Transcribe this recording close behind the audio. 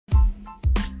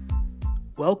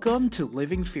Welcome to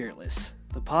Living Fearless,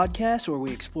 the podcast where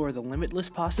we explore the limitless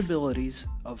possibilities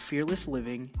of fearless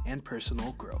living and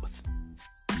personal growth.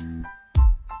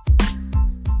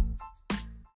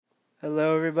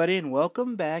 Hello, everybody, and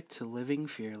welcome back to Living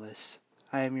Fearless.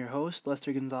 I am your host,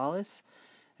 Lester Gonzalez,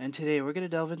 and today we're going to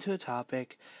delve into a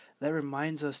topic that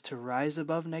reminds us to rise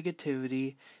above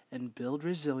negativity and build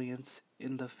resilience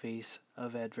in the face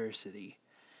of adversity.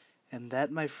 And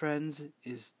that, my friends,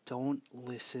 is don't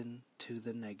listen to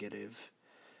the negative.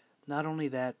 Not only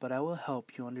that, but I will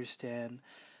help you understand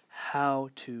how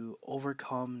to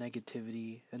overcome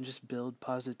negativity and just build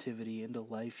positivity in the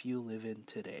life you live in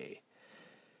today.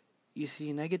 You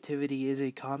see, negativity is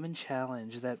a common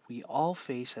challenge that we all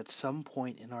face at some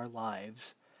point in our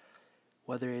lives,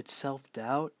 whether it's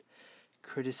self-doubt,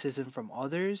 criticism from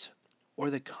others, or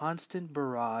the constant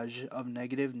barrage of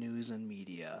negative news and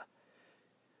media.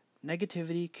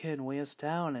 Negativity can weigh us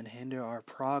down and hinder our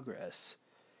progress.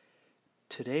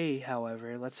 Today,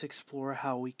 however, let's explore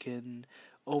how we can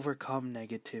overcome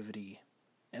negativity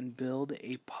and build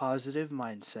a positive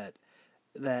mindset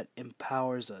that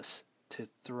empowers us to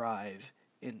thrive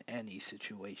in any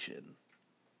situation.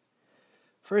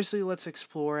 Firstly, let's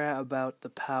explore about the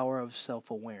power of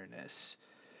self-awareness,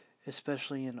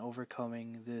 especially in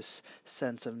overcoming this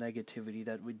sense of negativity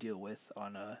that we deal with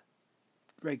on a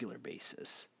regular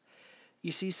basis.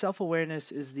 You see,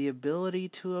 self-awareness is the ability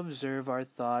to observe our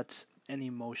thoughts and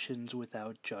emotions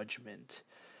without judgment,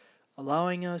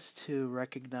 allowing us to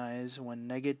recognize when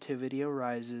negativity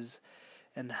arises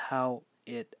and how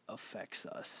it affects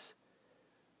us.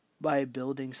 By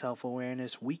building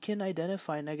self-awareness, we can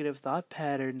identify negative thought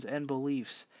patterns and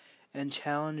beliefs and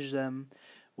challenge them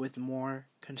with more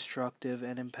constructive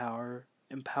and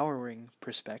empowering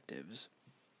perspectives.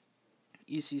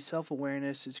 You see,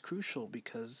 self-awareness is crucial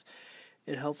because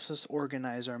it helps us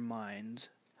organize our minds,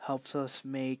 helps us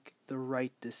make the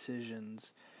right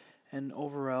decisions, and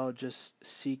overall just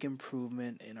seek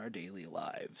improvement in our daily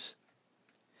lives.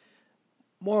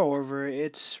 Moreover,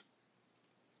 it's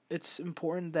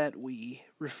important that we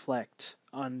reflect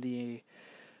on the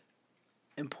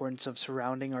importance of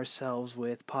surrounding ourselves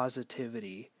with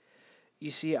positivity. You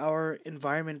see, our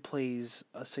environment plays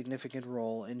a significant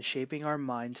role in shaping our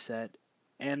mindset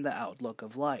and the outlook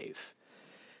of life.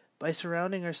 By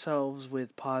surrounding ourselves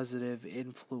with positive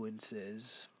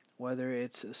influences, whether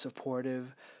it's a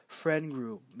supportive friend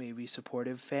group, maybe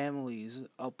supportive families,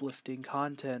 uplifting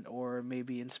content, or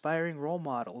maybe inspiring role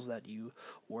models that you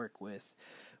work with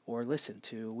or listen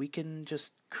to, we can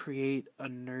just create a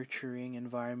nurturing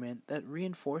environment that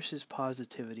reinforces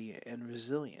positivity and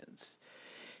resilience.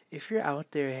 If you're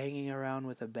out there hanging around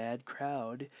with a bad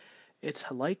crowd,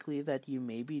 it's likely that you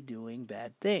may be doing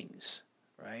bad things,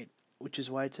 right? Which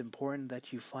is why it's important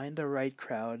that you find the right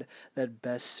crowd that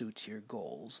best suits your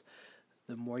goals.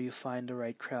 The more you find the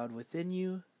right crowd within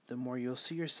you, the more you'll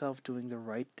see yourself doing the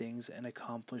right things and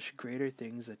accomplish greater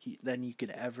things than you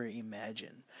could ever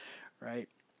imagine, right?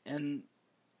 And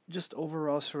just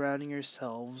overall surrounding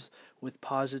yourselves with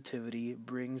positivity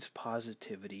brings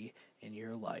positivity in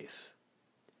your life.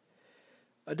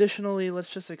 Additionally, let's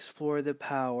just explore the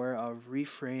power of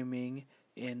reframing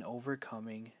in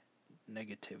overcoming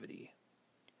negativity.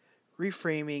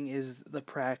 Reframing is the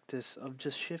practice of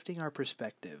just shifting our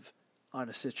perspective on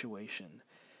a situation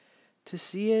to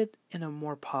see it in a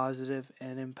more positive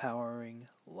and empowering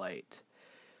light.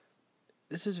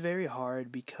 This is very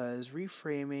hard because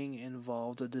reframing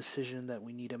involves a decision that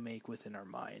we need to make within our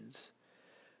minds.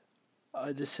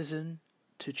 A decision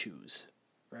to choose,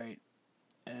 right?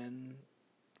 And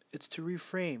it's to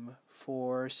reframe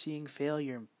for seeing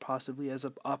failure possibly as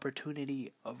an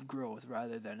opportunity of growth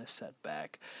rather than a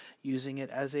setback, using it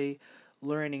as a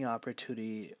learning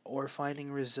opportunity or finding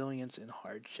resilience in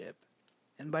hardship.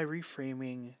 And by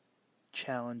reframing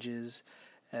challenges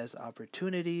as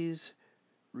opportunities,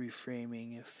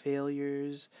 reframing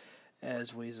failures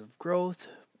as ways of growth,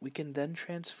 we can then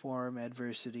transform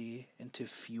adversity into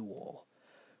fuel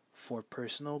for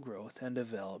personal growth and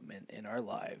development in our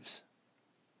lives.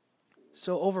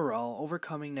 So overall,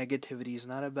 overcoming negativity is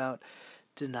not about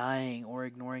denying or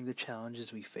ignoring the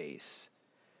challenges we face.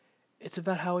 It's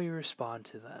about how we respond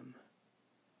to them.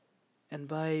 And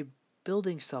by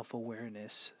building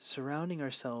self-awareness, surrounding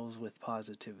ourselves with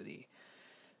positivity,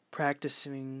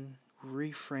 practicing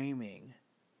reframing,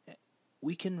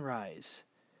 we can rise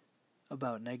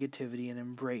about negativity and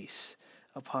embrace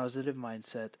a positive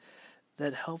mindset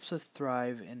that helps us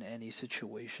thrive in any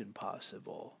situation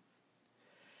possible.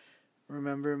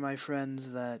 Remember, my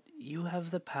friends, that you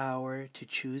have the power to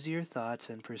choose your thoughts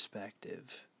and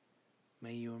perspective.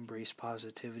 May you embrace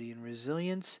positivity and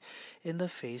resilience in the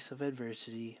face of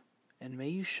adversity, and may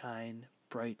you shine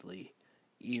brightly,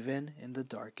 even in the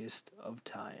darkest of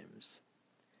times.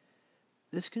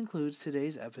 This concludes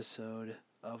today's episode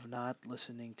of Not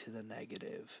Listening to the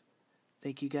Negative.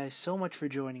 Thank you guys so much for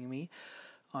joining me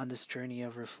on this journey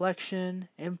of reflection,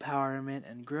 empowerment,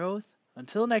 and growth.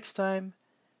 Until next time,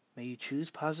 may you choose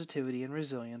positivity and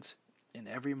resilience in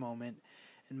every moment,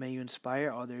 and may you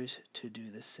inspire others to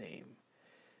do the same.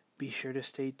 Be sure to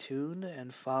stay tuned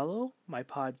and follow my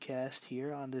podcast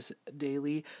here on this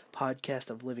daily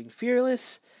podcast of Living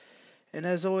Fearless. And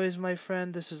as always, my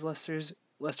friend, this is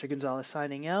Lester Gonzalez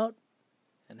signing out,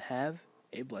 and have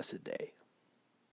a blessed day.